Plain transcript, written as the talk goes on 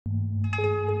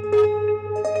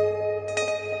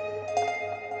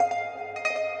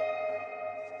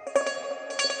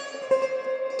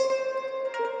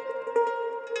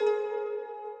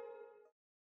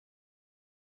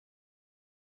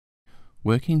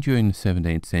Working during the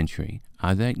 17th century,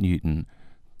 Isaac Newton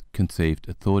conceived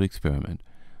a thought experiment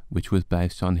which was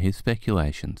based on his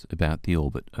speculations about the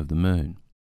orbit of the Moon.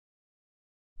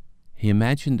 He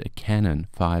imagined a cannon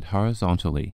fired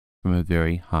horizontally from a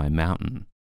very high mountain.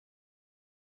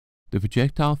 The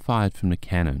projectile fired from the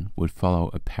cannon would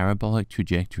follow a parabolic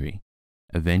trajectory,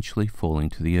 eventually falling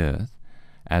to the Earth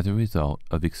as a result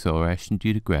of acceleration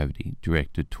due to gravity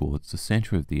directed towards the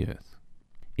center of the Earth.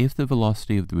 If the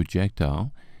velocity of the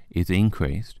projectile is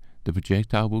increased, the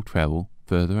projectile will travel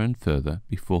further and further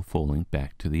before falling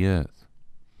back to the Earth.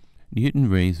 Newton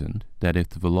reasoned that if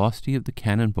the velocity of the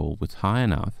cannonball was high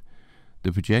enough,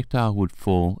 the projectile would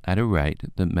fall at a rate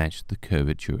that matched the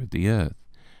curvature of the Earth,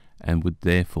 and would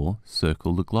therefore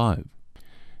circle the globe.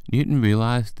 Newton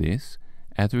realized this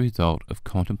as a result of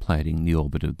contemplating the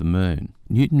orbit of the Moon.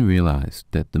 Newton realized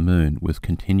that the Moon was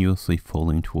continuously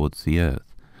falling towards the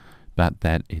Earth, but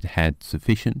that it had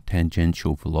sufficient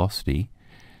tangential velocity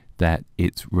that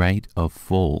its rate of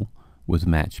fall was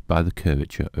matched by the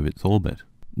curvature of its orbit.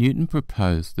 Newton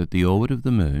proposed that the orbit of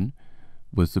the Moon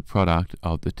was the product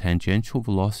of the tangential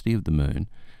velocity of the Moon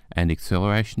and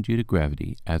acceleration due to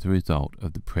gravity as a result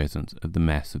of the presence of the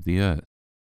mass of the Earth.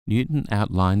 Newton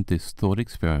outlined this thought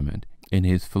experiment in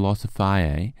his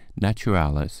Philosophiae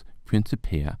Naturalis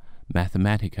Principia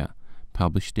Mathematica,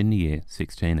 published in the year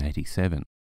 1687.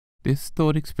 This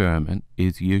thought experiment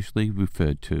is usually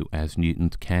referred to as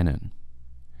Newton's cannon.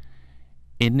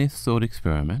 In this thought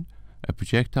experiment, a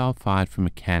projectile fired from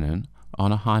a cannon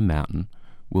on a high mountain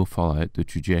will follow the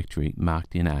trajectory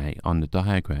marked in A on the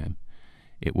diagram.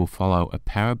 It will follow a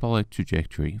parabolic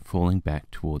trajectory falling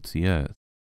back towards the Earth.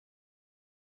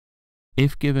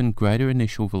 If given greater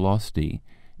initial velocity,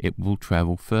 it will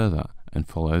travel further and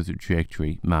follow the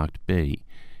trajectory marked B,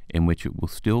 in which it will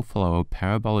still follow a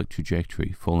parabolic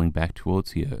trajectory falling back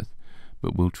towards the Earth,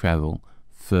 but will travel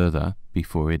further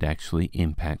before it actually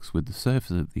impacts with the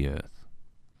surface of the Earth.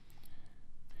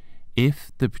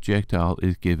 If the projectile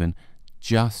is given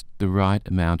just the right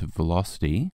amount of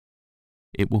velocity,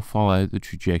 it will follow the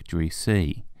trajectory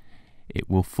C. It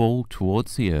will fall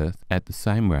towards the Earth at the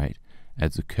same rate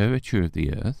as the curvature of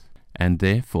the Earth, and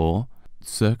therefore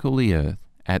circle the Earth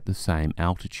at the same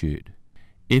altitude.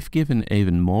 If given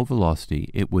even more velocity,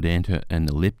 it would enter an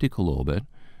elliptical orbit,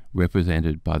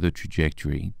 represented by the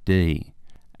trajectory D,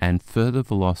 and further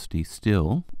velocity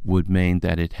still would mean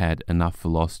that it had enough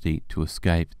velocity to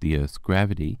escape the Earth's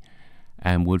gravity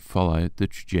and would follow the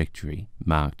trajectory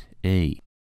marked E.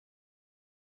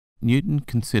 Newton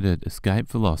considered escape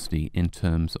velocity in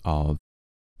terms of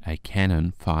a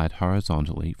cannon fired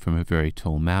horizontally from a very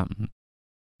tall mountain.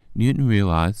 Newton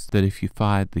realized that if you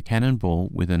fired the cannonball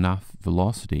with enough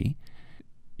velocity,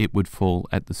 it would fall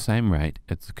at the same rate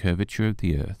as the curvature of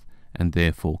the Earth and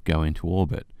therefore go into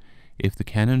orbit. If the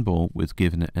cannonball was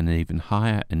given an even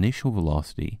higher initial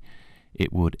velocity,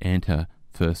 it would enter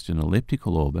first an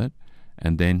elliptical orbit,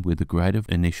 and then with a greater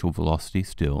initial velocity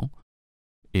still,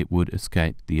 it would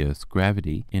escape the Earth's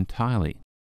gravity entirely.